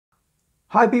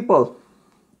Hi people,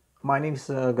 my name is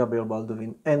Gabriel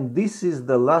Baldovin, and this is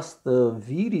the last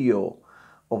video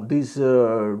of this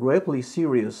replay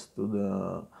series to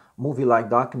the movie-like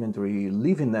documentary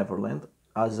Live in Neverland.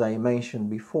 As I mentioned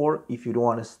before, if you don't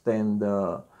understand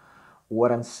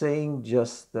what I'm saying,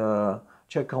 just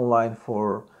check online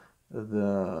for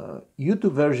the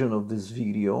YouTube version of this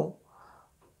video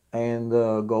and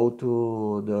go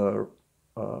to the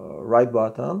right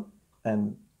button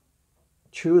and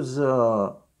choose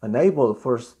enable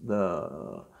first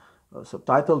the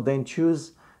subtitle, then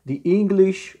choose the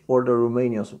English or the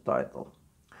Romanian subtitle.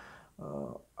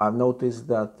 I've noticed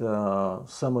that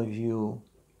some of you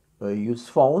use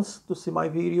phones to see my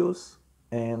videos,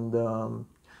 and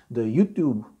the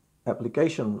YouTube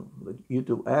application, the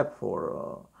YouTube app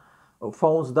for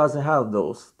phones doesn't have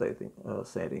those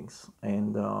settings,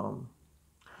 and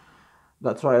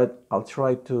that's why I'll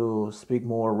try to speak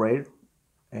more rare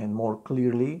and more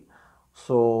clearly,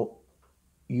 so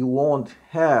you won't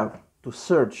have to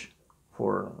search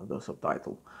for the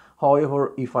subtitle.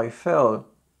 However, if I fail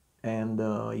and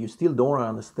you still don't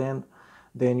understand,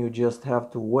 then you just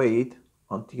have to wait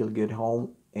until you get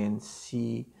home and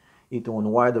see it on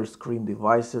wider screen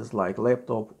devices like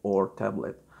laptop or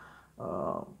tablet.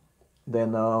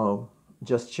 Then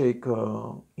just check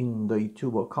in the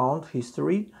YouTube account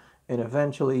history, and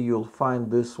eventually you'll find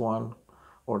this one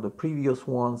or the previous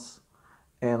ones,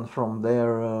 and from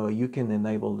there you can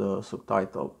enable the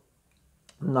subtitle.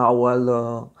 Now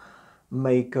I'll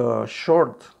make a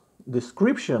short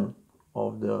description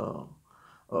of the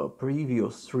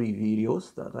previous three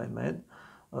videos that I made.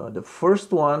 The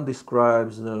first one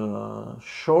describes the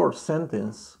short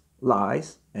sentence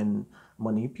lies and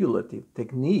manipulative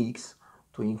techniques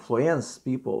to influence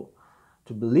people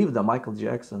to believe that Michael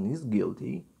Jackson is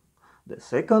guilty. The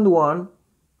second one,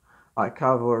 I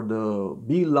covered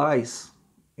big lies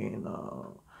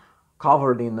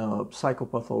covered in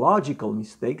psychopathological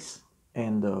mistakes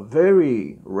and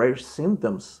very rare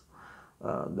symptoms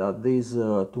that these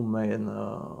two men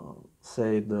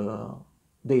said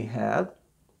they had.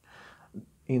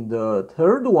 In the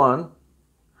third one,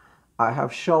 I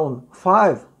have shown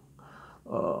five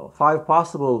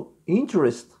possible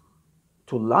interests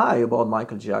to lie about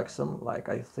Michael Jackson, like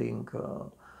I think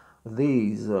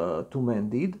these two men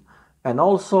did. And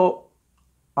also,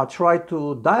 I try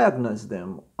to diagnose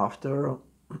them after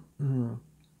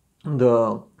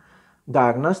the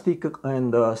Diagnostic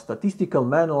and Statistical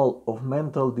Manual of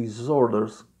Mental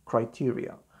Disorders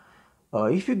criteria.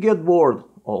 If you get bored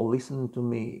or listen to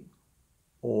me,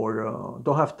 or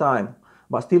don't have time,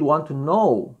 but still want to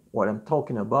know what I'm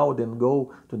talking about, then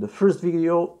go to the first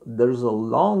video. There's a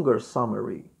longer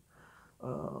summary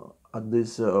at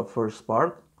this first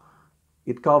part.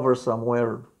 It covers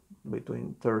somewhere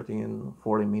between 30 and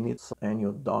 40 minutes, and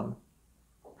you're done.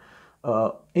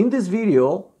 In this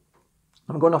video,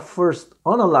 I'm gonna first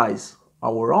analyze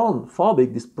our own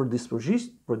phobic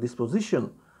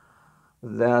predisposition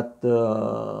that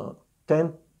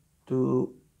tend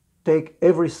to take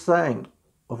every sign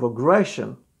of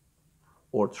aggression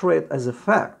or threat as a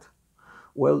fact.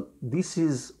 Well, this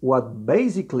is what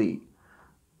basically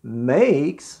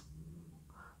makes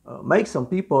some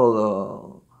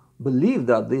people believe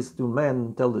that these two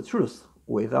men tell the truth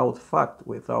without fact,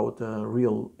 without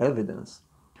real evidence.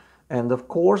 And of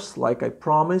course, like I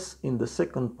promised, in the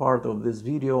second part of this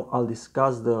video, I'll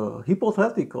discuss the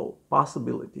hypothetical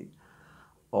possibility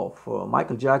of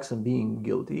Michael Jackson being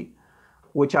guilty,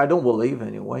 which I don't believe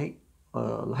anyway,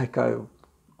 like I've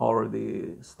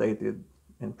already stated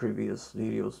in previous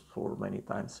videos for many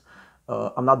times.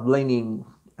 I'm not blaming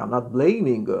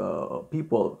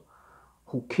people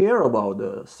who care about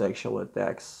the sexual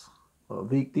attacks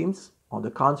victims. On the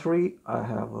contrary, I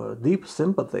have a deep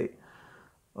sympathy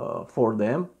for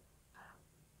them.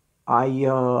 I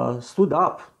stood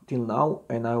up till now,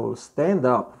 and I will stand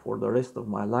up for the rest of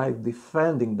my life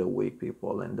defending the weak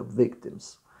people and the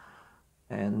victims.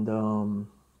 And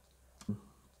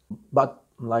but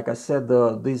like I said,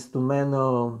 these two men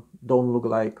don't look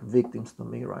like victims to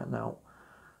me right now.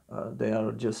 They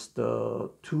are just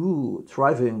two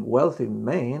thriving, wealthy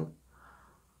men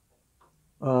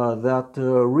that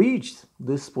reached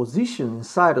this position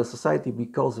inside a society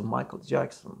because of Michael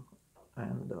Jackson.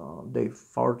 And their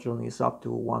fortune is up to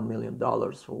 $1 million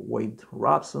for Wade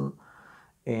Robson,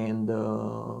 and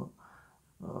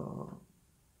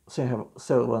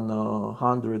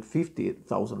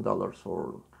 $750,000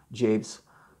 for James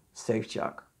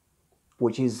Safechuck,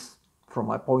 which is, from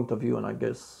my point of view, and I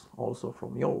guess also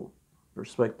from your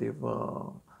perspective,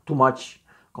 too much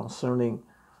concerning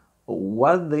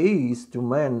what these two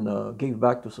men gave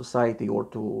back to society or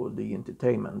to the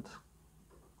entertainment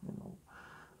You know,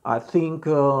 I think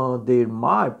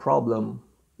my problem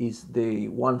is they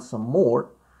want some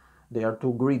more. They are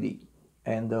too greedy,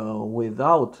 and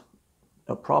without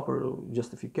a proper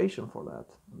justification for that,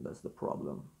 that's the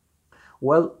problem.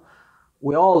 Well,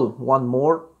 we all want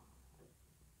more,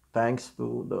 thanks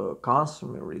to the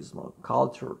consumerism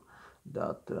culture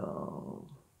that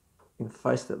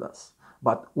infested us.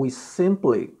 But we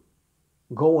simply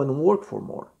go and work for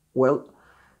more. Well,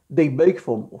 they beg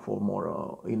for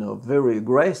more in a very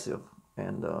aggressive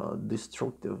and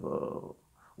destructive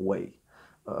way.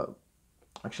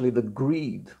 Actually, the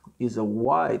greed is a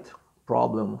wide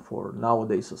problem for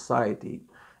nowadays society,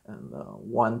 and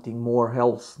wanting more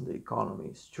helps the economy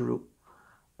is true.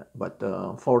 But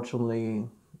unfortunately,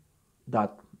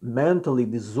 that mentally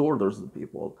disorders the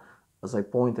people, as I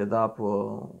pointed up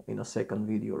in a second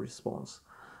video response.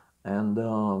 And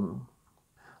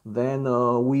then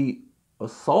we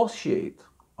associate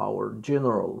our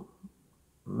general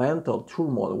mental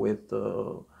turmoil with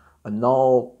a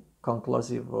no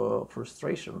conclusive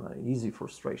frustration, easy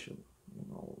frustration.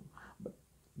 But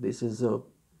this is a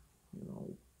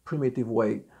primitive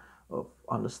way of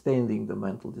understanding the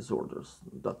mental disorders.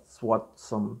 That's what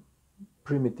some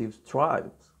primitive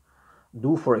tribes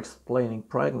do for explaining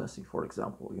pregnancy, for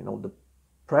example. The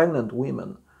pregnant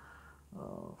women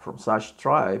from such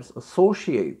tribes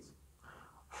associate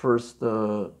first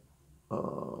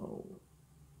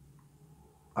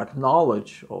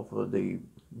acknowledge of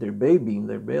their baby in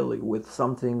their belly with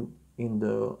something in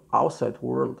the outside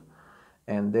world,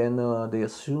 and then they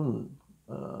assume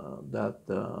that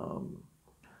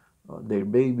their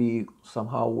baby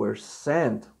somehow were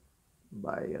sent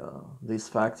by these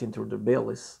facts into their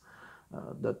bellies.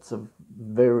 That's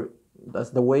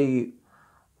the way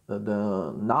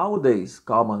the nowadays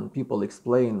common people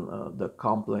explain the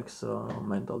complex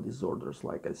mental disorders,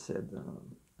 like I said,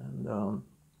 and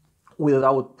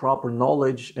without proper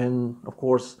knowledge, and of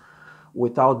course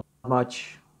without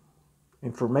much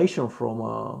information from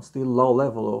a still low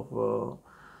level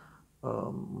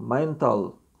of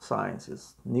mental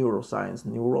sciences, neuroscience,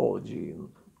 neurology, and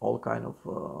all kind of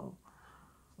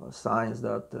science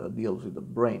that deals with the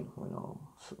brain.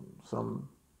 Some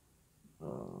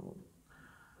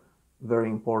very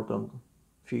important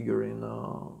figure in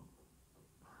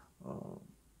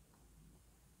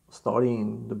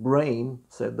studying the brain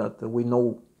said that we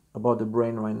know about the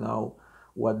brain right now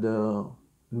what the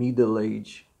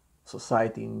middle-aged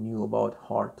society knew about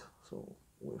heart. So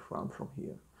we found from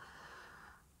here.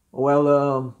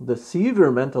 Well, the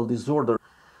severe mental disorder,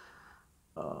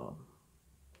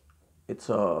 it's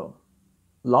a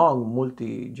long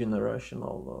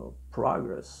multi-generational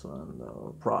progress and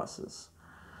process.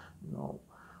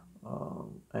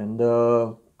 And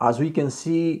as we can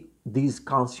see, this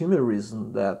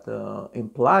consumerism that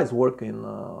implies working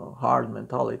hard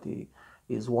mentality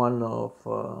is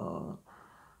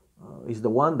is the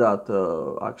one that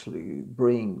actually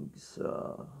brings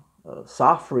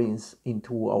sufferings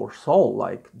into our soul,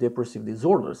 like depressive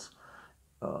disorders.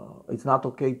 It's not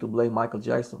okay to blame Michael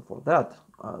Jackson for that,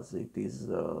 as it is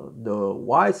the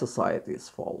white society's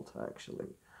fault,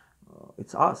 actually.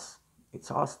 It's us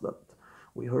that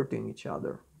we're hurting each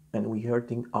other, and we're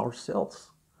hurting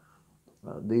ourselves.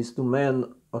 These two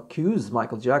men accuse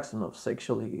Michael Jackson of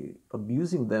sexually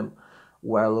abusing them,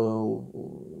 while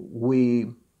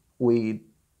we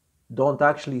don't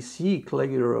actually see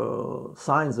clear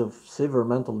signs of severe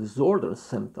mental disorder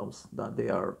symptoms that they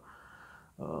are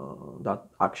that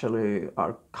actually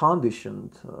are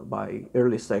conditioned by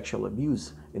early sexual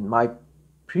abuse. In my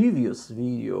previous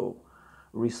video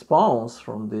response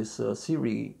from this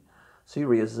series,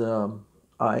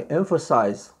 I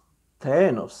emphasized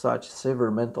 10 of such severe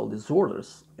mental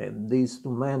disorders, and these two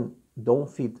men don't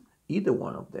fit either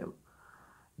one of them.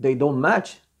 They don't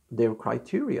match their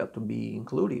criteria to be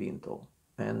included into.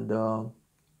 And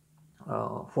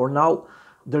for now,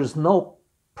 there's no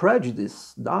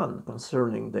prejudice done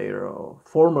concerning their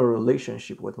former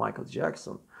relationship with Michael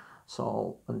Jackson.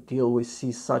 So until we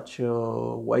see such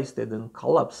wasted and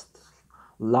collapsed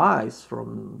lies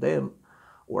from them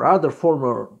or other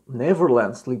former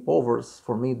Neverland sleepovers,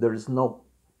 for me there is no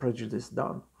prejudice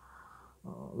done.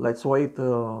 Let's wait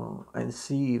and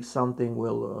see if something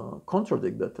will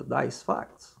contradict these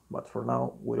facts. But for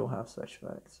now, we don't have such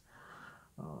facts.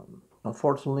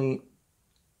 Unfortunately,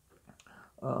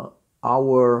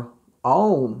 our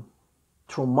own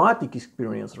traumatic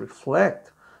experience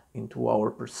reflect into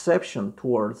our perception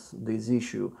towards this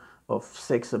issue of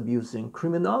sex abuse and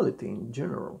criminality in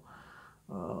general.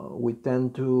 We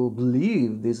tend to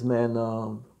believe these men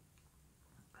out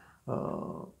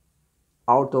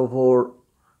of our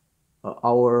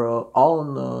our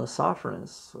own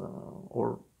sufferings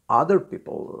or other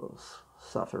people's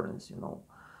sufferings, you know,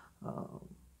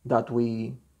 that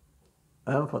we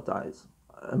empathize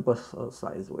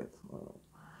with.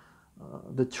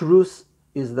 The truth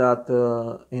is that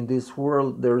in this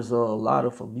world there's a lot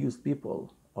of abused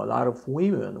people. A lot of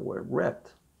women were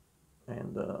raped,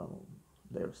 and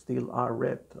there still are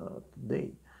raped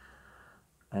today.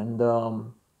 And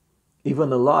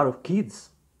even a lot of kids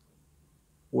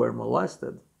were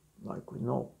molested, like we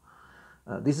know.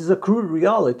 This is a cruel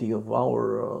reality of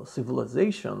our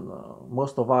civilization.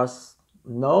 Most of us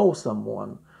know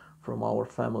someone from our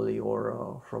family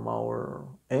or from our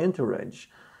entourage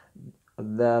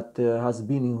that has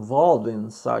been involved in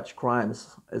such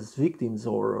crimes as victims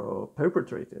or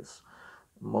perpetrators.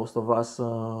 Most of us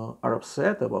are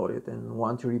upset about it and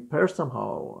want to repair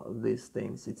somehow these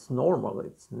things. It's normal,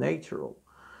 it's natural.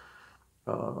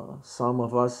 Some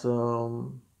of us,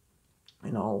 you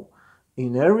know,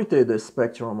 inherited a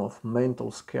spectrum of mental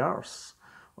scars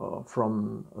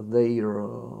from their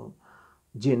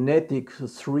genetic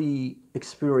 3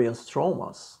 experience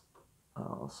traumas.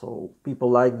 So people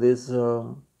like this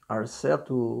are said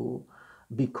to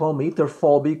become either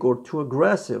phobic or too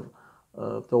aggressive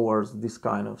towards this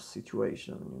kind of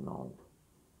situation, you know.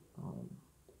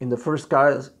 In the first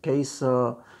case,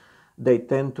 they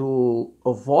tend to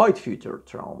avoid future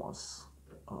traumas.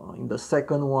 In the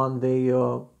second one, they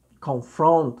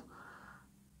confront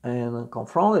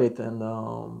it and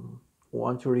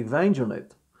want to revenge on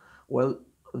it. Well,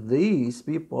 these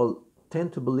people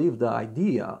tend to believe the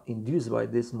idea induced by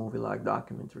this movie-like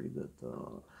documentary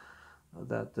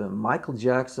that Michael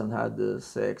Jackson had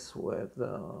sex with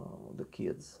the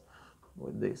kids,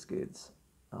 with these kids.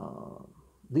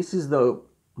 This is the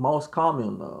most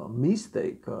common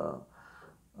mistake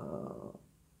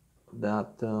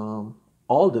that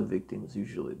all the victims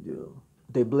usually do.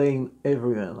 They blame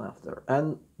everyone after,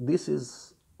 and this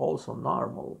is also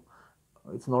normal.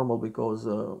 It's normal because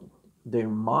their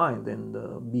mind and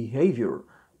behavior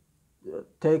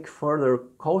take further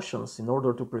cautions in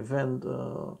order to prevent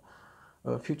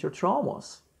future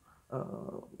traumas,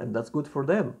 and that's good for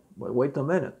them. But wait a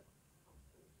minute,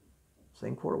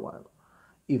 think for a while.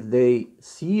 If they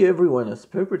see everyone as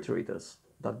perpetrators,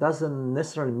 that doesn't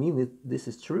necessarily mean this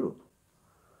is true.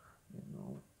 You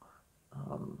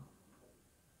know,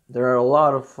 there are a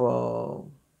lot of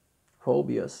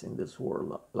phobias in this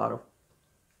world, a lot of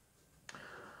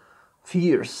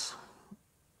fears,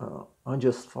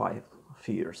 unjustified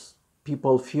fears.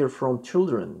 People fear from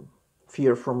children,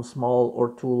 fear from small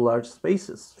or too large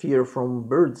spaces, fear from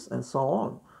birds, and so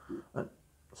on. And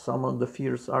some of the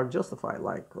fears are justified,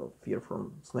 like fear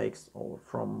from snakes or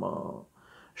from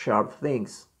sharp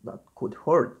things that could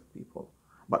hurt people.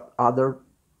 But other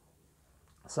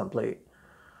simply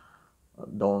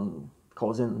don't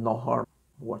cause no harm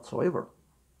whatsoever.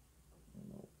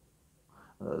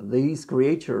 These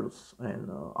creatures and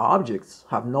objects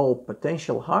have no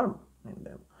potential harm in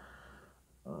them.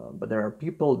 But there are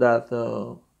people that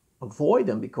avoid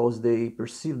them because they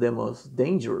perceive them as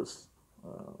dangerous.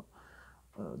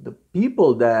 The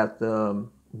people that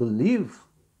believe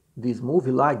this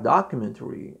movie-like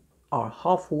documentary are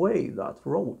halfway that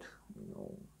road. You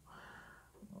know,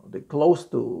 they're close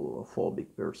to a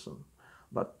phobic person.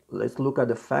 But let's look at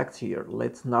the facts here.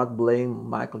 Let's not blame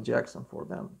Michael Jackson for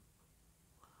them.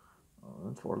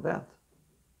 And for that,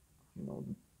 you know,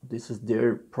 this is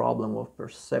their problem of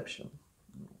perception.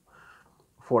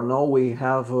 For now, we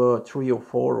have 3 or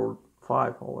 4 or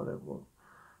 5 or whatever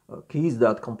kids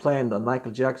that complain that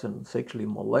Michael Jackson sexually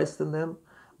molested them,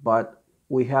 but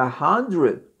we have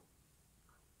hundreds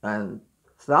and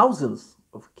thousands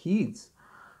of kids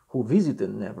who visited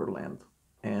Neverland,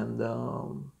 and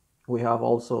we have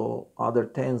also other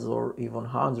tens or even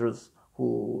hundreds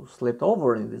who slept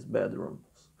over in these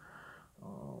bedrooms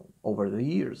over the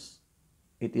years.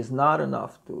 It is not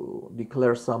enough to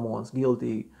declare someone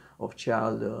guilty of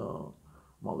child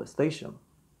molestation.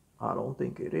 I don't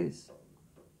think it is.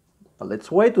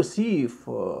 Let's wait to see if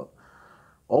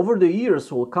over the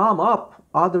years will come up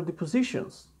other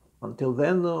depositions. Until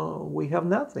then, we have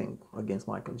nothing against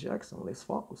Michael Jackson. Let's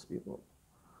focus, people.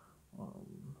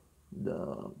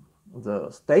 The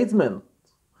statements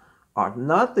are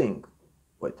nothing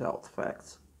without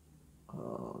facts.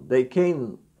 They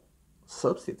can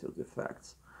substitute the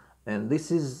facts. And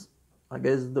this is, I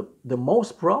guess, the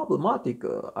most problematic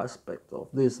aspect of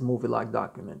this movie-like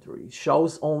documentary. It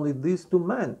shows only these 2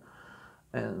 men,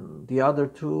 and the other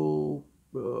 2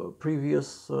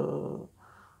 previous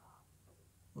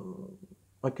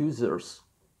accusers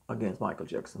against Michael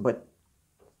Jackson. But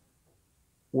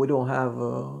we don't have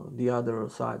the other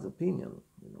side's opinion.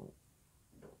 You know,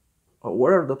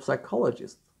 where are the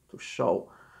psychologists to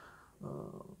show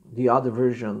the other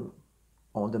version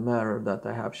on the matter that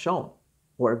I have shown?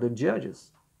 Where are the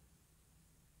judges?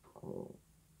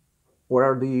 Where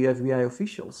are the FBI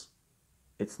officials?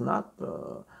 It's not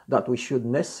that we should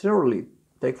necessarily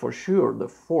take for sure the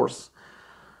force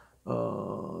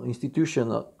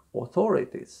institutional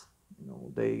authorities. You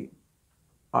know, they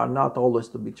are not always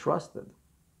to be trusted,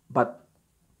 but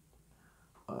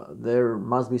there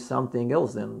must be something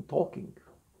else than talking.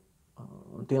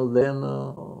 Until then,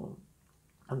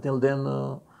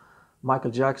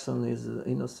 Michael Jackson is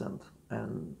innocent,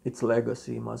 and its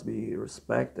legacy must be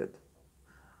respected.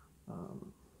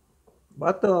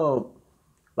 But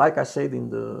like I said in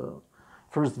the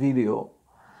first video,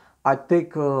 I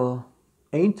take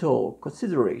into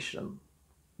consideration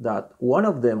that one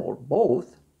of them or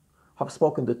both have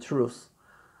spoken the truth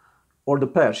or the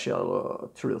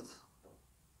partial truth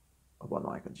about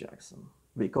Michael Jackson.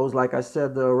 Because like I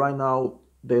said, right now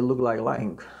they look like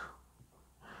lying.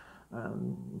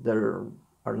 And there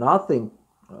are nothing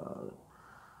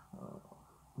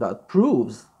that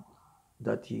proves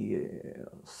that he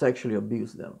sexually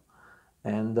abused them.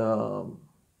 And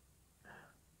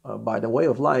by the way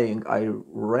of lying, I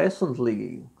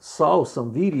recently saw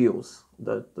some videos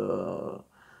that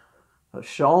have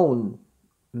shown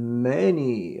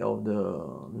many of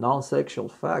the non-sexual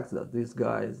facts that these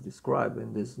guys describe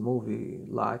in this movie,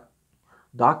 like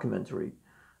documentary,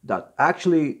 that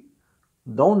actually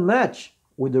don't match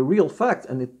with the real facts,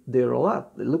 and there are a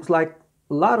lot. It looks like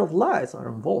a lot of lies are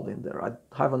involved in there. I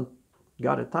haven't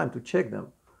got the time to check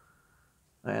them,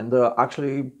 and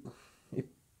actually,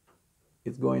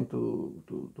 it's going to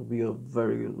be a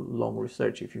very long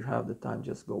research. If you have the time,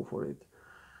 just go for it.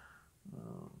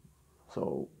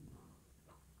 So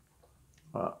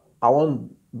I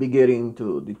won't be getting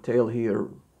into detail here,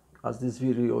 as this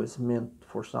video is meant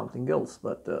for something else,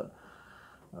 but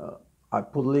I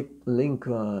put link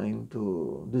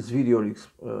into this video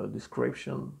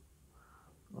description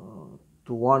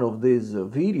to one of these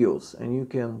videos, and you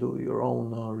can do your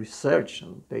own research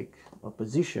and take a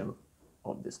position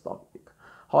on this topic.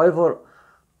 However,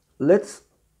 let's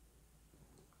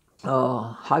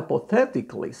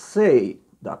hypothetically say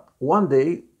that one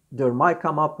day there might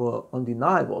come up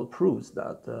undeniable proofs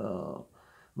that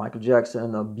Michael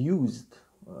Jackson abused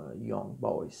young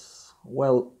boys.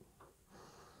 Well,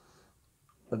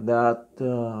 that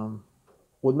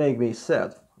would make me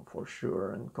sad for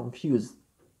sure and confused,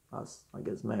 as I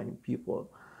guess many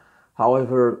people.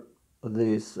 However,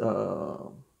 this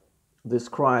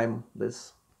crime,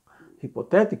 this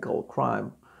hypothetical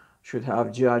crime, should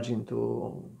have judged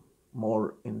into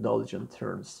more indulgent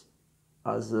terms,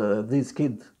 as this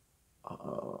kid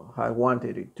I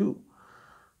wanted it too.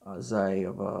 As I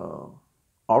have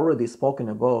already spoken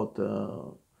about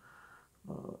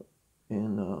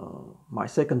in my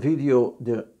second video,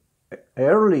 the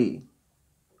early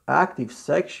active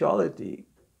sexuality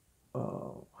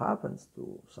happens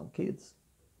to some kids.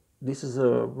 This is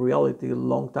a reality a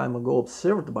long time ago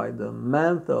observed by the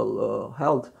mental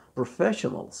health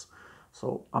professionals.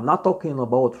 So I'm not talking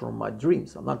about from my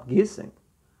dreams, I'm not guessing.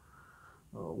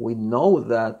 We know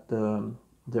that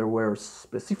there were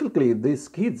specifically these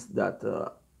kids that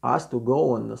asked to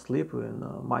go and sleep in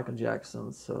Michael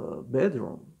Jackson's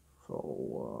bedroom.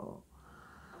 So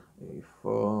if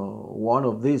one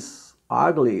of these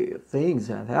ugly things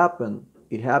had happened,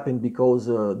 it happened because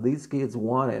these kids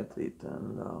wanted it,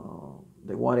 and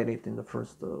they wanted it in the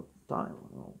first time.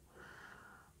 You know.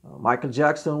 Michael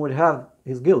Jackson would have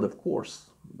his guilt, of course,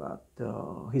 but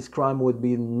his crime would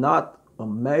be not a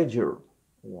major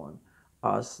one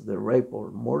as the rape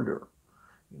or murder,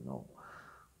 you know.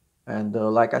 And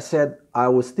like I said, I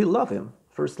would still love him.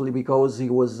 Firstly, because he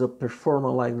was a performer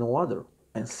like no other,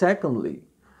 and secondly,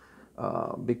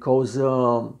 because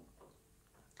of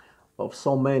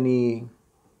so many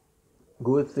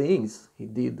good things he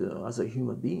did as a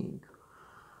human being.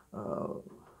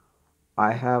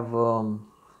 I have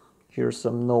here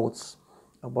some notes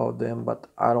about them, but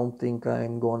I don't think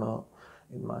I'm gonna,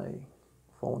 in my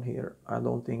phone here, I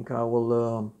don't think I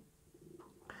will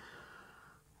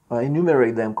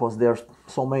enumerate them, because there's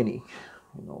so many,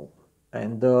 you know,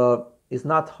 and it's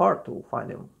not hard to find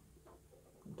them,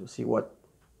 to see what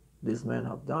these men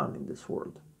have done in this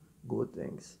world, good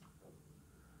things.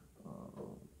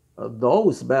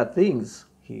 Those bad things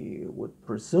he would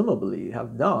presumably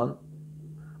have done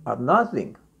are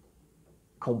nothing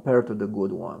compared to the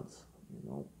good ones, you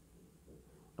know.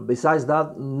 And besides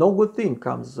that, no good thing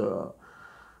comes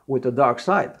with a dark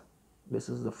side. This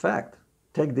is the fact.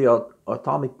 Take the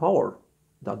atomic power.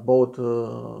 that both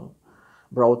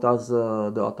brought us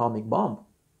the atomic bomb.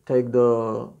 Take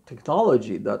the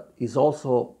technology that is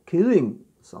also killing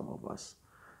some of us.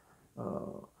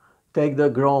 Take the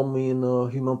growing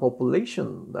human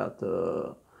population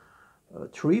that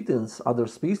threatens other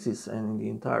species and the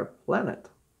entire planet.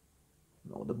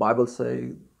 You know, the Bible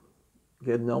says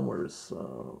get numbers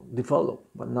develop,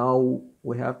 but now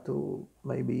we have to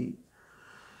maybe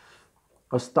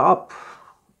stop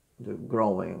the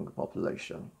growing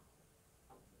population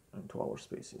into our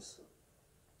species.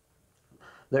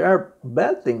 There are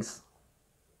bad things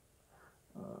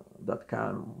that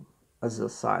come as a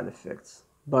side effects,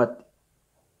 but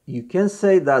you can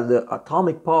say that the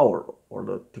atomic power or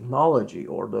the technology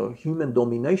or the human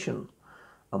domination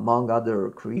among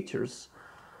other creatures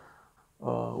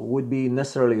would be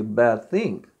necessarily a bad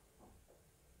thing.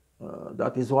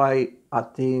 That is why I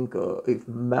think if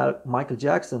Michael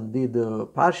Jackson did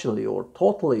partially or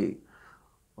totally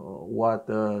what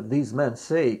these men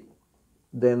say,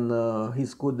 then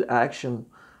his good actions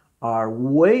are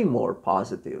way more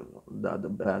positive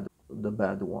than the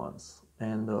bad ones.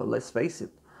 And let's face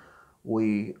it,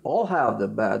 we all have the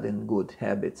bad and good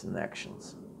habits and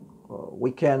actions.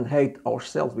 We can hate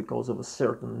ourselves because of a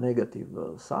certain negative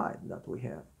side that we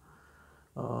have.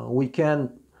 We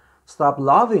can stop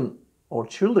loving our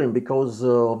children because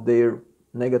of their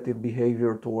negative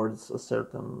behavior towards a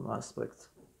certain aspect.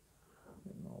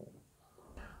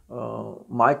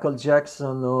 Michael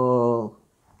Jackson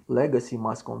legacy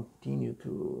must continue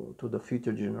to the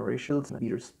future generations and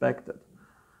be respected.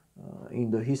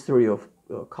 In the history of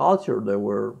culture, there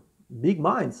were big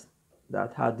minds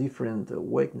that had different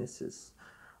weaknesses.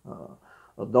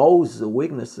 Those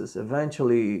weaknesses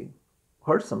eventually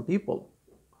hurt some people.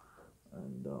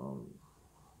 And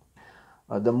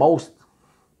the most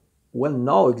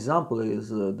well-known example is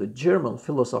the German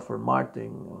philosopher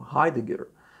Martin Heidegger,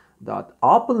 that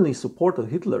openly supported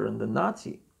Hitler and the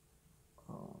Nazi.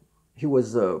 He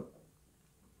was a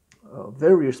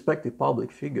very respected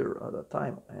public figure at that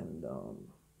time, and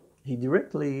he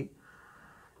directly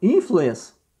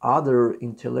influenced other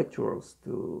intellectuals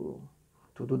to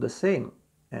do the same.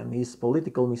 And his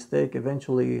political mistake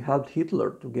eventually helped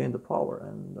Hitler to gain the power.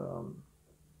 And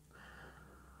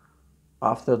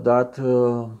after that,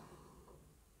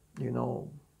 we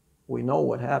know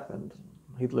what happened.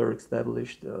 Hitler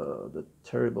established the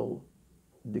terrible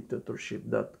dictatorship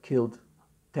that killed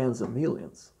tens of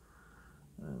millions.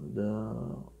 And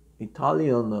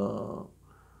Italian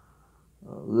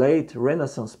late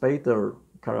Renaissance painter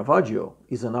Caravaggio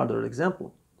is another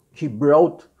example. He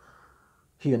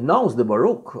announced the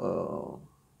Baroque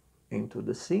into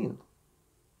the scene.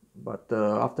 But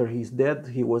after he's dead,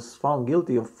 he was found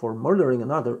guilty for murdering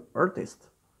another artist.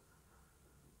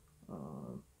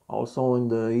 Also in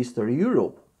the Eastern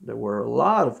Europe, there were a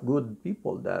lot of good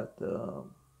people that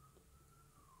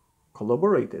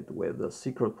collaborated with the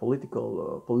secret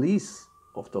political police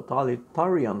of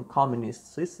totalitarian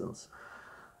communist systems,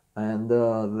 and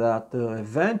that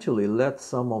eventually led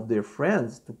some of their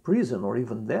friends to prison or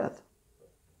even death.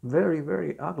 Very,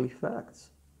 very ugly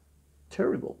facts.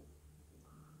 Terrible.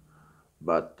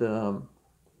 But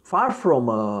far from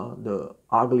the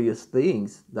ugliest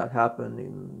things that happen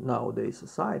in nowadays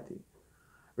society.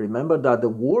 Remember that the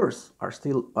wars are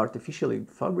still artificially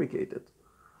fabricated.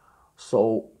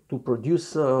 So to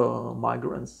produce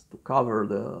migrants, to cover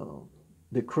the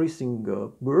decreasing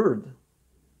birth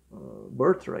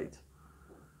rate.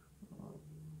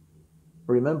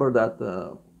 Remember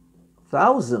that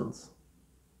thousands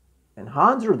and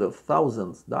hundreds of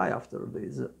thousands die after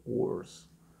these wars.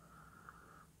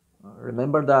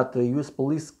 Remember that the US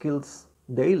police kills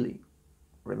daily.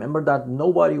 Remember that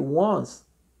nobody wants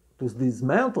to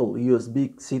dismantle US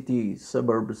big city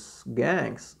suburbs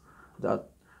gangs that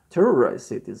terrorize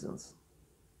citizens,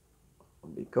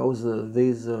 because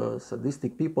these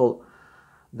sadistic people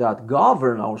that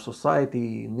govern our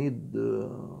society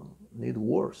need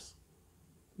wars.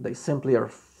 They simply are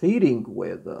feeding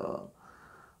with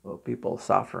people's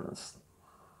sufferance,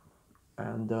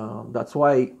 and that's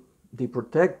why they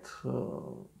protect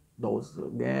those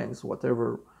gangs,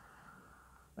 whatever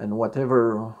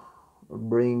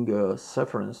bring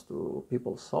sufferance to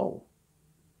people's soul.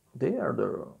 They are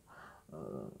the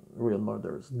real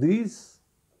murderers. These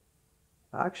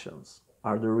actions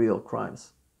are the real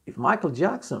crimes. If Michael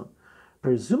Jackson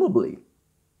presumably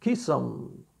kissed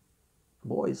some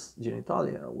boy's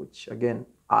genitalia, which again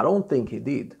I don't think he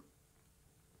did,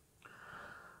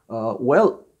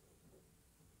 well,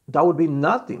 that would be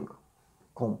nothing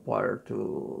compared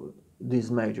to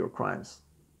these major crimes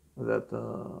that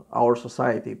our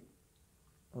society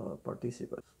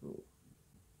participates to.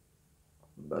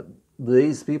 but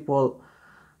these people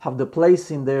have the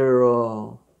place in their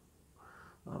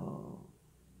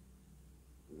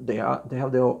they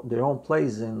have their own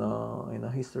place in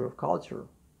a history of culture,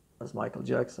 as Michael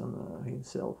Jackson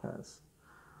himself has.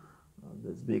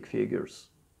 These big figures.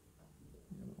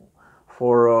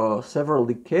 For several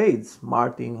decades,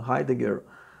 Martin Heidegger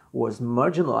was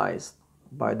marginalized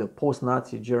by the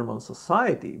post-Nazi German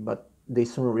society, but they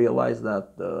soon realized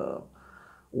that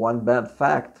one bad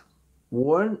fact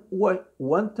won't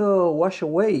wash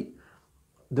away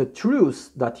the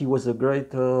truth that he was a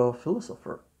great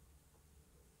philosopher.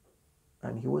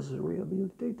 And he was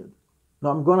rehabilitated. Now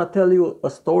I'm gonna tell you a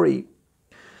story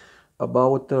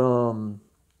about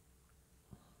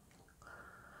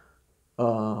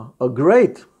a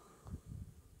great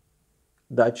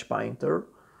Dutch painter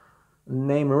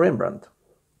named Rembrandt.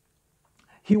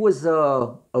 He was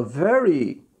a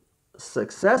very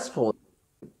successful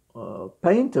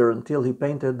painter until he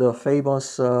painted the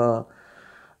famous The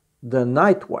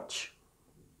Night Watch.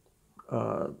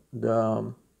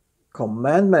 The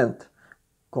Commandant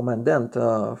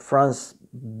Franz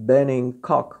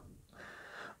Benningkoch.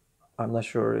 I'm not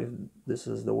sure if this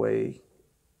is the way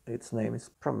its name is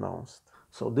pronounced.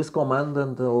 So this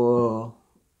commandant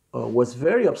was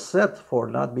very upset for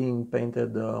not being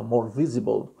painted more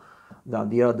visible than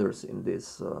the others in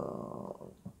this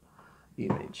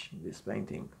image, this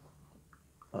painting.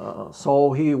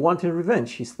 So he wanted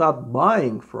revenge. He stopped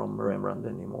buying from Rembrandt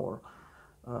anymore.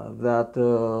 That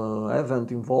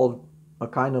event involved a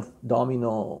kind of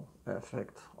domino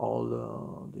effect.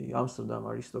 All the Amsterdam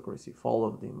aristocracy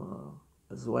followed him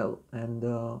as well. And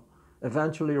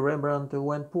eventually Rembrandt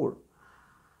went poor.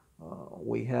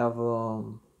 We have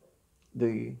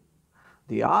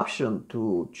the option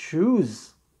to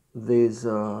choose this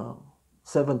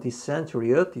 17th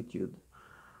century attitude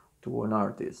to an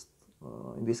artist.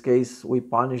 In this case, we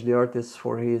punish the artist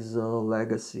for his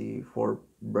legacy, for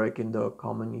breaking the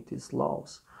community's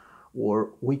laws.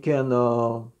 Or we can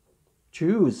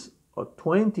choose a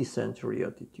 20th century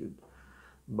attitude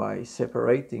by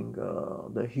separating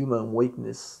the human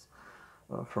weakness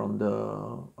from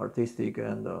the artistic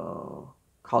and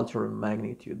cultural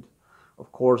magnitude.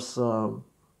 Of course,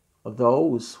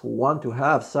 those who want to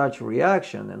have such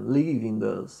reaction and live in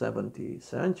the 17th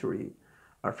century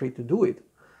are free to do it.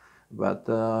 But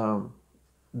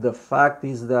the fact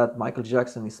is that Michael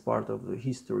Jackson is part of the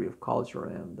history of culture,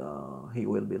 and he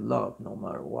will be loved no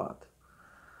matter what.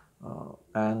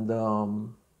 And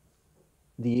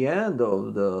the end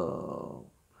of the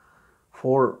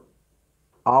 4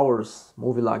 hours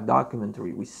movie-like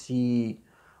documentary, we see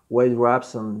Wade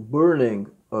Robson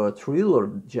burning a Thriller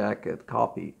jacket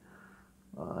copy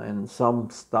and some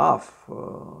stuff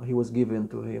he was given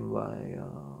to him by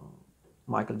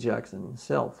Michael Jackson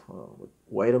himself.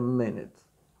 Wait a minute.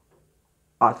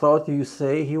 I thought you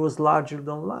say he was larger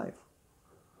than life.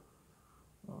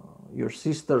 Your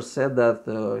sister said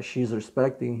that she's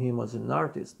respecting him as an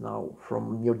artist. Now,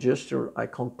 from your gesture, I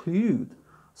conclude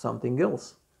something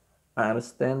else. I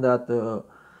understand that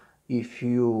if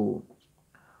you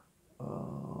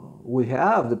would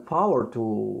have the power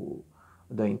to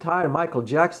the entire Michael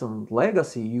Jackson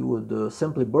legacy, you would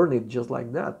simply burn it just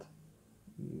like that.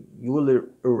 You will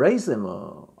erase him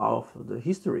out of the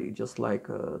history, just like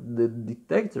the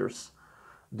dictators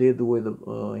did with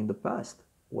in the past.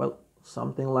 Well,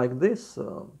 something like this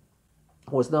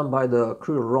was done by the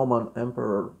cruel Roman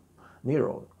Emperor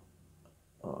Nero.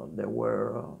 There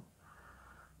were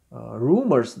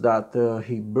rumors that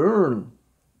he burned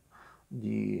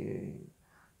the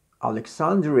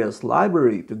Alexandria's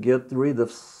library to get rid of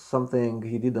something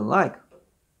he didn't like.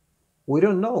 We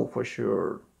don't know for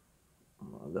sure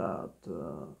that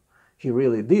he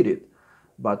really did it,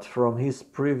 but from his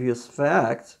previous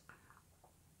facts,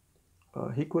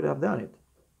 he could have done it.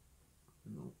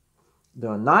 The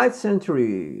 9th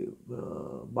century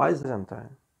Byzantine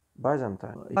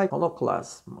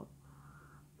iconoclasm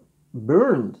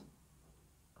burned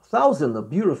thousands of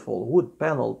beautiful wood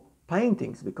panel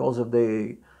paintings because of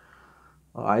the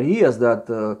ideas that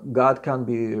God can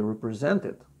be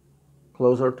represented.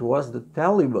 Closer to us, the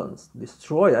Taliban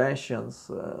destroy ancient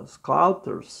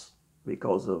sculptures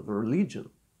because of religion.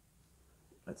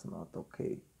 That's not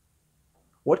okay.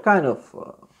 What kind of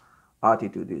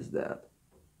attitude is that?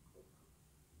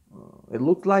 It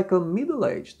looked like a Middle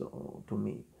Age to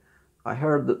me. I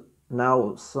heard that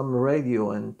now some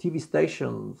radio and TV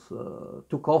stations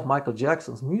took off Michael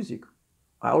Jackson's music.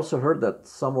 I also heard that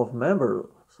some of members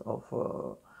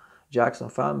of Jackson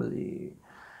family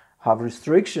have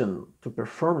restriction to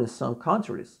perform in some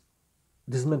countries.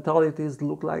 These mentalities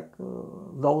look like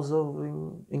those of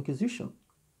Inquisition.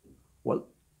 Well,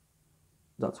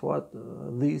 That's what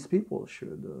these people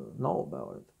should know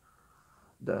about it.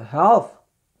 The health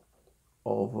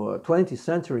of 20th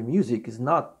century music is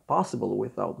not possible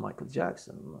without Michael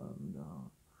Jackson. And,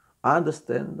 I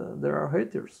understand there are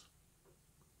haters.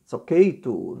 It's okay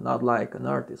to not like an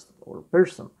artist or a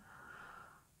person,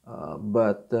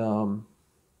 but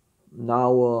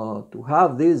now to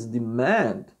have this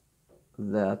demand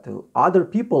that other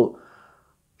people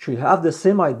should have the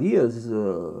same ideas as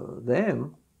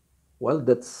them, well,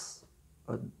 that's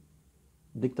a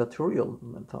dictatorial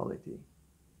mentality.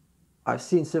 I've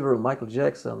seen several Michael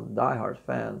Jackson diehard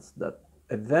fans that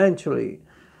eventually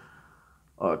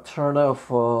turn off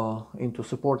into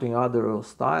supporting other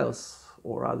styles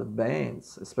or other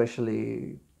bands,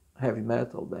 especially heavy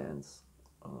metal bands.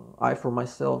 I, for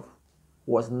myself,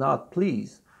 was not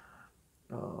pleased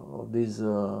of this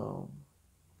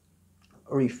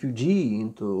refugee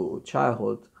into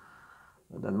childhood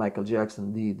that Michael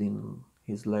Jackson did in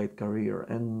his late career,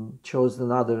 and chose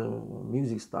another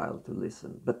music style to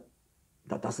listen. But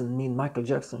that doesn't mean Michael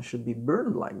Jackson should be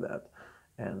burned like that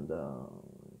and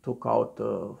took out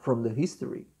from the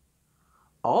history.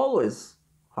 Always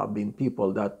have been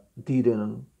people that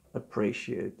didn't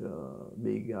appreciate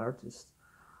big artists,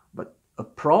 but a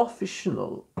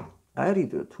professional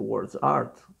attitude towards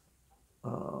art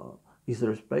is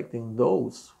respecting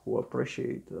those who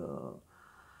appreciate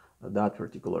that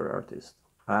particular artist.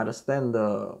 I understand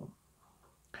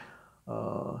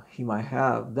he might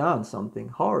have done something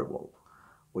horrible,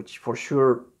 which for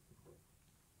sure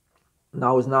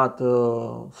now is not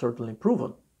certainly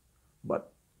proven.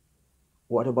 But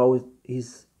what about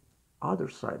his other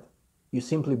side? You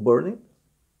simply burn it?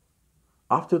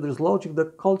 After this logic, the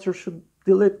culture should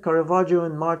delete Caravaggio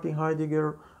and Martin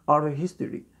Heidegger out of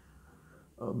history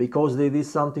because they did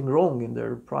something wrong in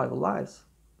their private lives.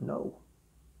 No.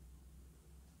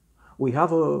 We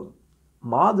have a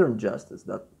modern justice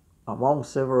that, among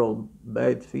several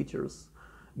bad features,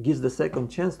 gives the second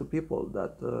chance to people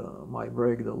that might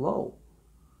break the law.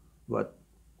 But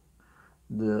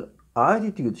the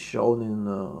attitude shown in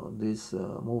this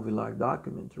movie-like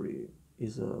documentary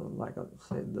is, like I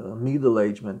said, the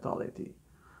middle-age mentality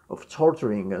of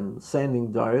torturing and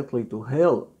sending directly to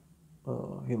hell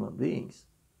human beings.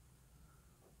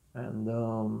 And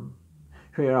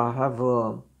here I have,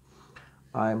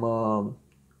 I'm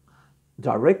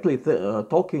directly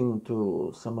talking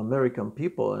to some American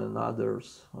people and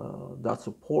others that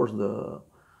support the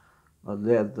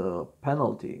death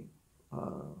penalty.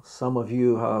 Some of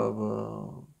you have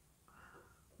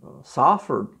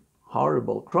suffered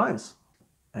horrible crimes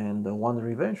and want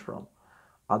revenge from.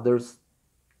 Others,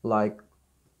 like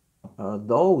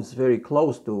those very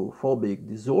close to phobic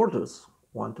disorders,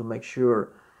 want to make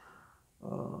sure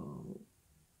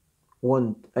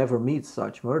won't ever meet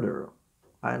such murderer.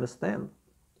 I understand.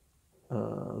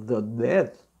 The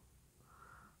death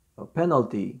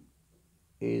penalty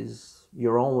is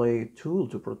your only tool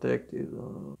to protect it.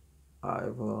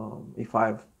 If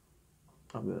I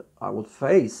would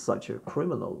face such a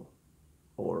criminal,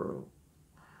 or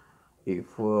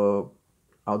if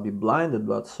I'll be blinded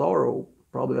by sorrow,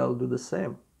 probably I'll do the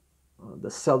same.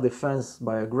 The self-defense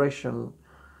by aggression,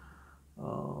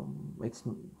 it's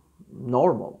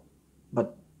normal,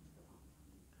 but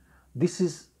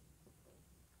this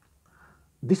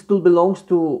still belongs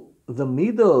to the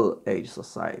middle-aged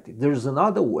society. There's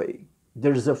another way.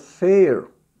 There's a fair,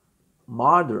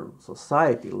 modern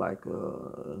society like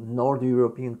North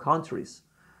European countries.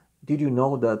 Did you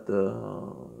know that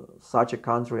such a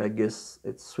country, I guess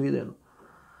it's Sweden,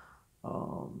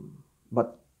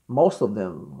 but most of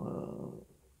them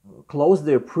close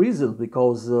their prisons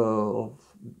because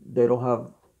they don't have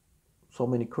so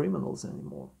many criminals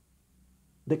anymore.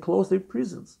 They close their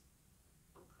prisons.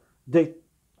 They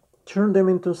turn them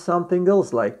into something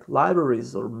else, like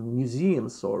libraries or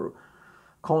museums or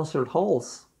concert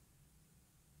halls,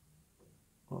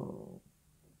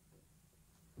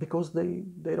 because they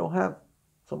don't have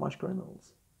so much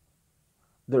criminals.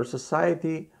 Their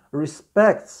society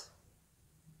respects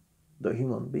the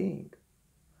human being.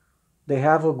 They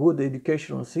have a good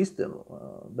educational system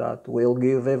that will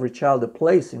give every child a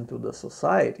place into the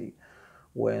society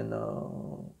when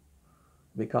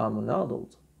become an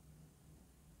adult.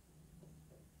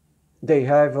 They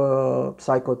have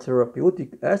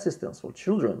psychotherapeutic assistance for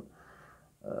children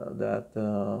that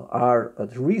are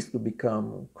at risk to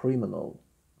become criminal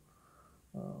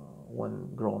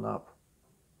when grown up.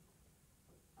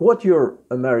 What your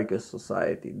American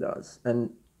society does, and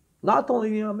not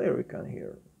only in America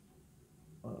here,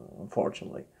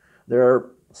 unfortunately, there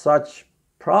are such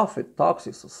profit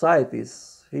toxic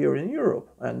societies here in Europe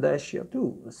and Asia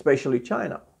too, especially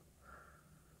China.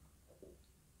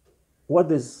 what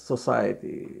this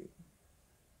society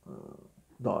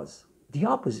does? The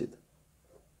opposite.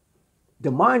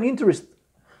 The main interest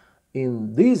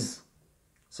in these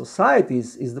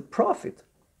societies is the profit,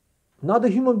 not the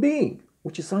human being,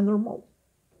 which is abnormal.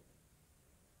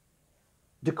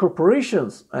 The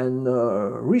corporations and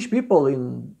rich people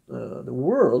in the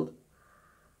world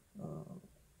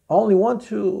only want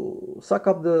to suck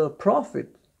up the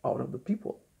profit out of the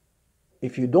people.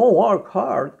 If you don't work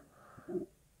hard,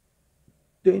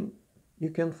 then you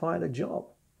can find a job.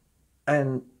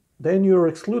 And then you're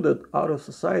excluded out of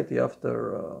society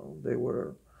after they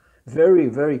were very,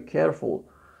 very careful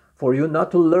for you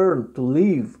not to learn to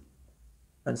live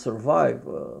and survive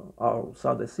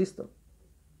outside the system.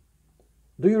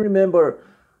 Do you remember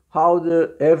how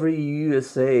every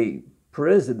USA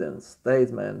president's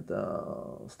statement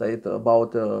state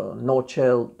about no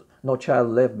child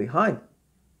left behind?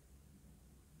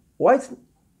 Why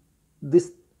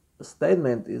this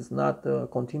statement is not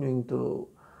continuing to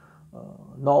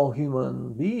no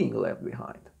human being left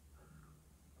behind?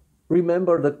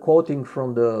 Remember the quoting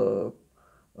from the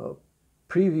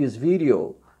previous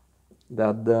video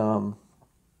that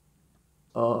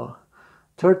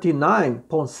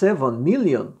 39.7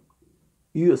 million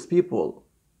US people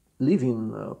live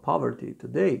in poverty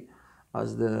today,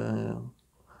 as the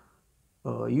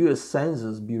US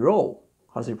Census Bureau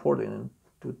has reported in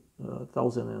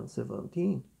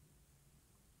 2017.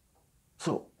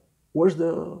 So where's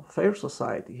the fair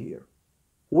society here?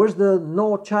 Where's the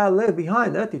no child left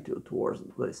behind attitude towards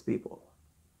these people?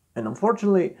 And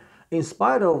unfortunately, in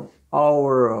spite of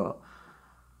our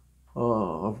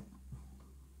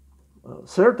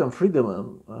certain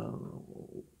freedom and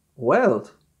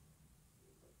wealth,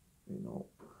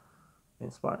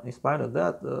 in spite of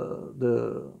that,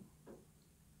 the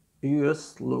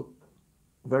US look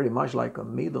very much like a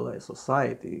middle-aged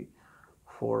society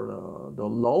for the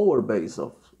lower base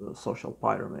of the social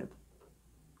pyramid.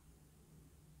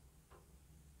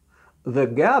 The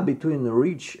gap between the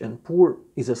rich and poor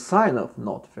is a sign of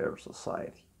not fair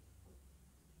society.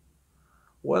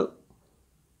 Well,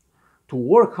 to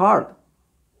work hard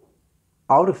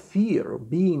out of fear of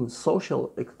being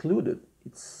socially excluded,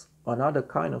 it's another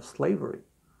kind of slavery.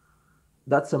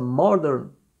 That's a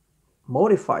modern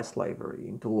modified slavery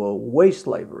into a wage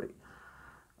slavery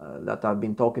that I've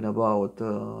been talking about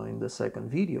in the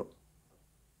second video.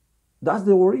 That's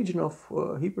the origin of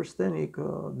hypersthenic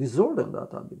disorder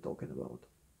that I've been talking about.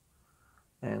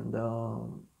 And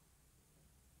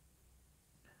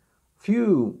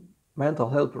few mental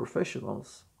health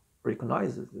professionals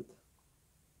recognize it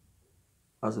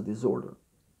as a disorder.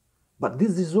 But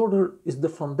this disorder is the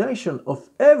foundation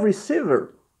of every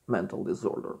severe mental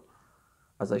disorder,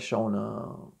 as I shown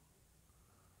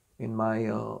in my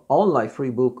online free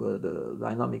book, The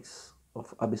Dynamics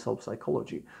of Abyssal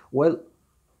Psychology. Well,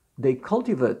 they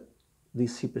cultivate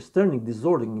this hypersthenic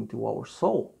disorder into our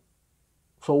soul.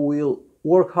 So we'll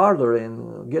work harder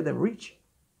and get them rich,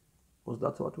 because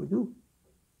that's what we do.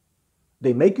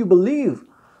 They make you believe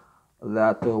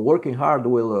that working hard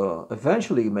will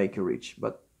eventually make you rich,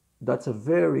 but that's a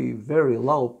very, very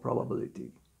low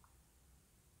probability.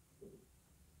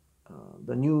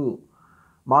 The new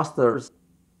masters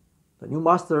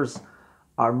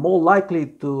are more likely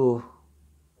to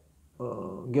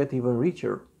get even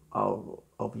richer out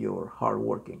of your hard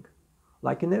working,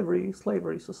 like in every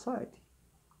slavery society.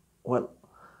 Well,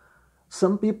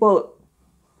 some people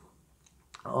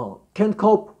can't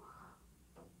cope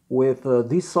with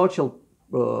this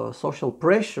social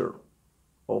pressure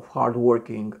of hard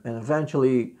working and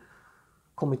eventually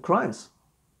commit crimes.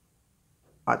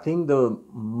 I think the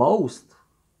most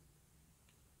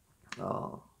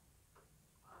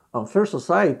unfair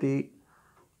society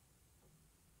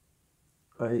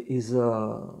is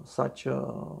such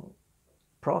a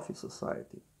profit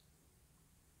society.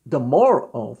 The more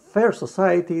unfair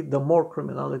society, the more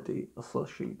criminality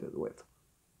associated with.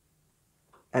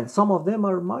 And some of them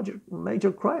are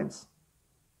major crimes,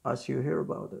 as you hear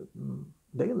about it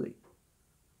daily.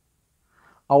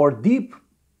 Our deep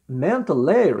mental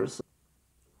layers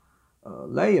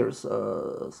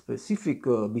specific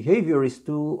behavior is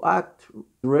to act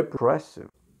repressive.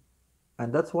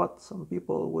 And that's what some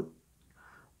people with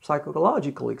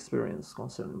psychological experience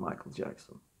concerning Michael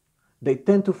Jackson. They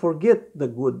tend to forget the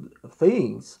good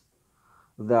things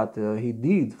that he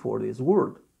did for this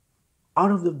world,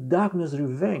 out of the darkness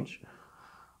revenge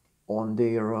on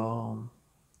their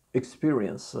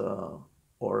experience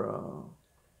or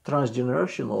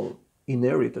transgenerational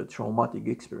inherited traumatic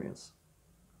experience.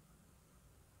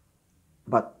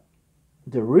 But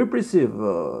the repressive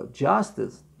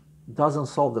justice doesn't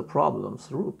solve the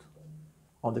problem's root.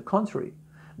 On the contrary,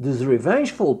 this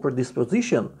revengeful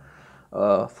predisposition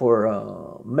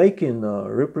for making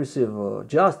repressive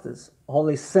justice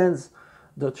only sends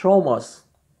the traumas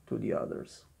to the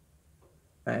others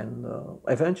and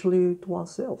eventually to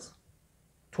oneself,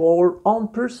 to our own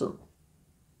person.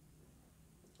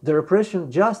 The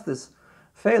repression justice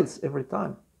fails every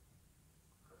time.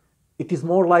 It is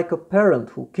more like a parent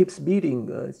who keeps beating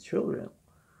his children.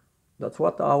 That's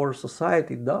what our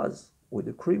society does with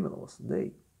the criminals.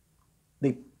 They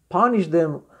punish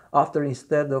them after,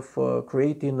 instead of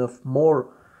creating a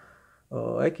more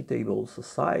equitable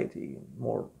society,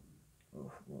 more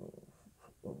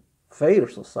fair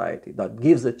society that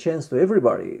gives a chance to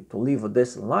everybody to live a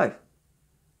decent life.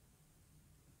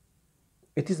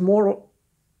 It is more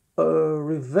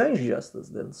revenge justice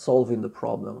than solving the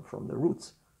problem from the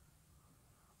roots.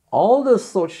 All the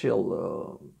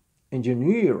social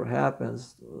engineer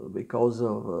happens because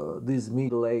of this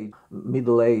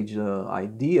middle-age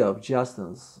idea of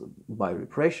justice by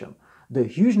repression. The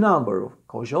huge number of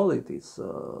casualties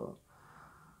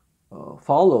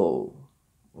follow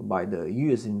by the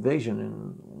U.S. invasion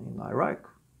in Iraq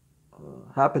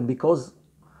happened because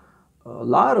a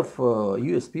lot of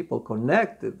U.S. people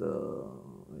connected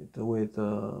with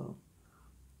the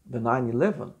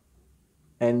 9/11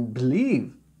 and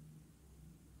believe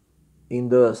in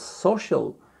the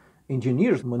social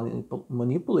engineers'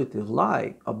 manipulative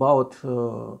lie about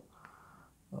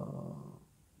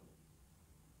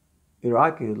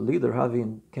Iraqi leader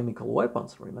having chemical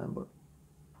weapons, remember.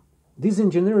 These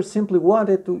engineers simply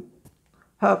wanted to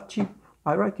have cheap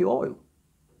Iraqi oil.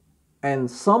 And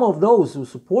some of those who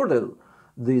supported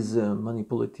this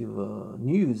manipulative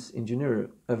news engineer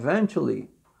eventually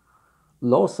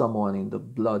lost someone in the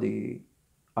bloody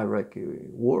Iraqi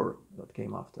war that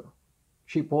came after.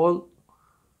 Cheap oil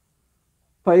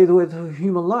paid with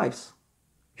human lives.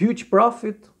 Huge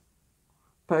profit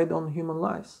paid on human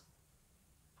lives.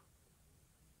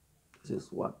 This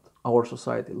is what our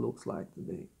society looks like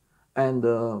today. And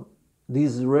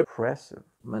this repressive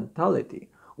mentality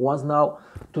wants now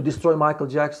to destroy Michael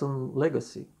Jackson's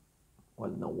legacy.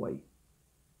 Well, no way.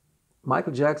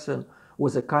 Michael Jackson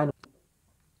was a kind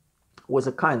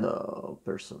of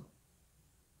person.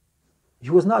 He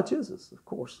was not Jesus, of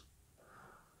course.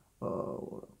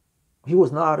 He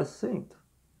was not a saint.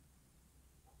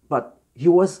 But he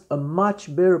was a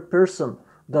much better person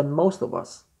than most of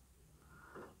us.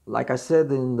 Like I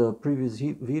said in the previous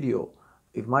video,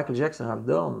 if Michael Jackson had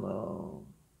done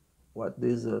what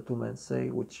these two men say,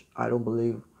 which I don't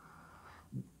believe,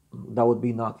 that would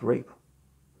be not rape.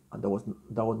 And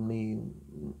that would mean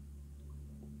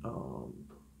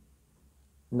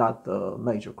not a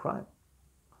major crime.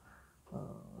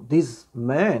 These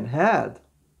men had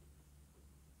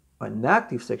an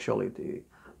active sexuality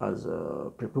as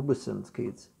prepubescent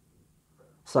kids.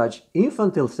 Such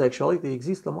infantile sexuality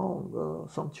exists among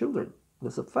some children.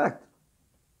 That's a fact.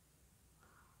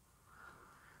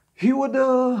 He would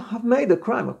have made a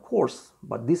crime, of course,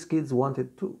 but these kids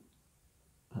wanted to.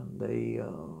 And they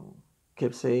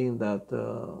kept saying that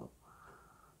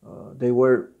they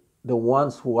were the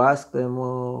ones who asked them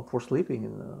for sleeping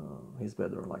in his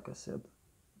bedroom, like I said.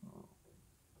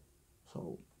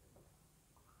 So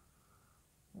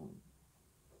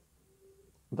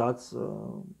that's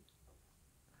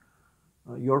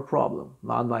your problem,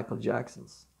 not Michael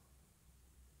Jackson's.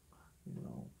 You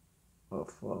know,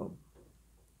 of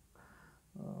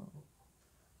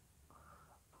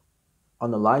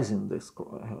analyzing this,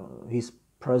 his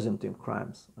presenting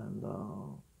crimes and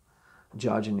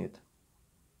judging it.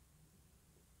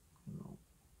 You know,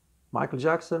 Michael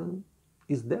Jackson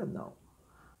is dead now,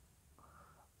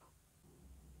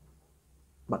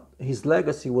 but his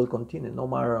legacy will continue no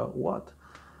matter what.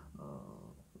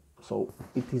 So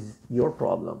it is your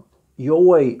problem, your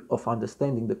way of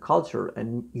understanding the culture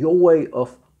and your way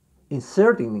of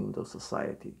inserting into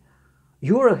society.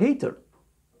 You're a hater,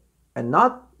 and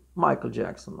not Michael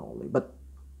Jackson only, but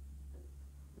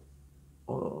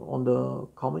on the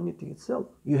community itself.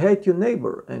 You hate your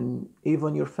neighbor and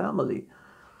even your family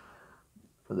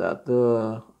that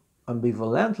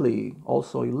ambivalently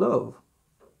also you love.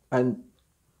 And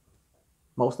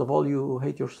most of all, you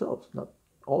hate yourself, not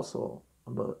also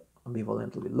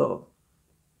ambivalently love.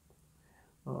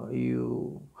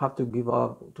 You have to give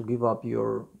up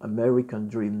your American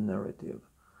dream narrative.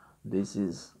 This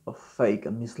is a fake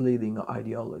and misleading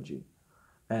ideology.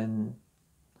 And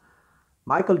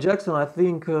Michael Jackson, I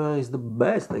think, is the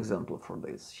best example for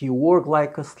this. He worked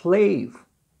like a slave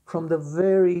from the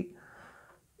very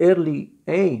early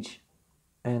age.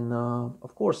 And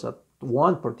of course, at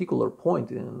one particular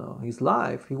point in his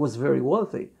life, he was very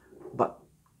wealthy. But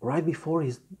right before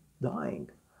he's dying.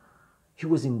 He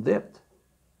was in debt.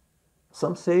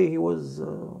 Some say he was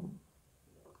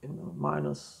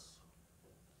minus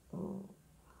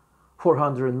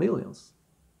 400 millions.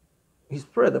 He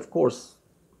spread, of course,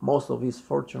 most of his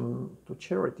fortune to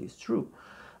charity, is true.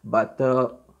 But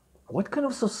what kind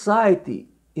of society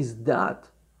is that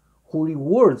who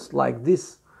rewards like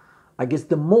this, I guess,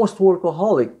 the most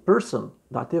workaholic person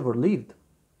that ever lived?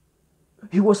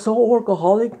 He was so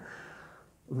workaholic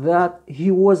that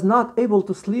he was not able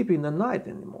to sleep in the night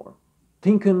anymore,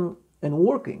 thinking and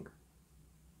working.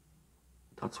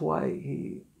 That's why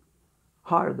he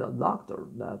hired a doctor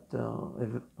that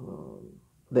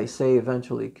they say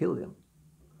eventually killed him,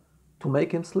 to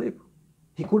make him sleep.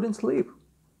 He couldn't sleep.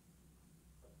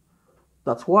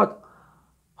 That's what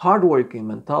hardworking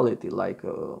mentality, like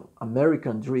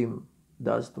American dream,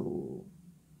 does to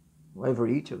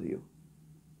every each of you.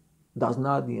 That's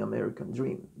not the American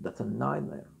dream. That's a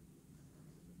nightmare.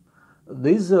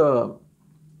 This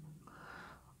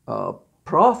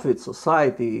profit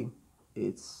society,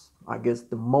 it's, I guess,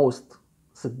 the most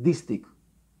sadistic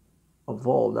of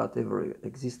all that ever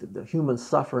existed. The human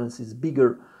suffering is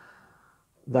bigger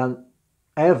than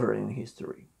ever in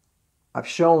history. I've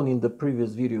shown in the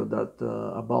previous video that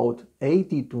about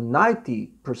 80 to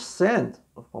 90%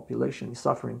 of population is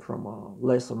suffering from a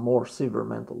less or more severe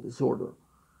mental disorder.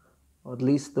 At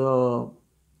least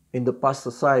in the past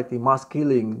society, mass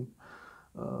killings,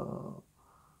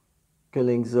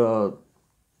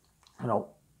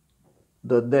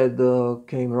 the dead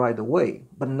came right away.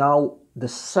 But now the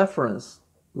sufferance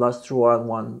lasts throughout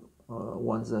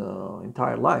one's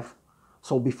entire life.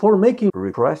 So before making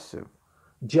repressive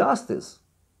justice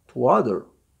to other,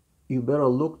 you better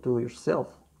look to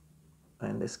yourself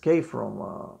and escape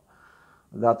from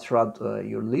that trap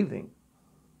you're living.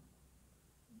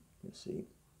 You see.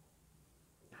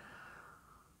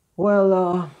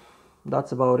 Well,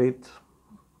 that's about it.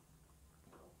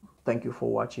 Thank you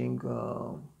for watching.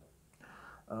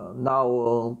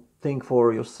 Now think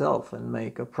for yourself and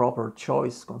make a proper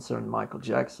choice concerning Michael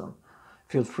Jackson.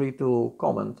 Feel free to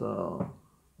comment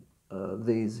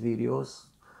these videos,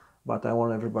 but I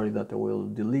want everybody that I will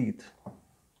delete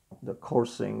the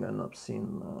cursing and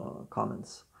obscene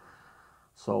comments.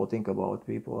 So think about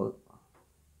people.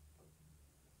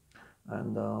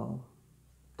 And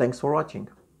thanks for watching.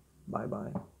 Bye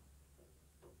bye.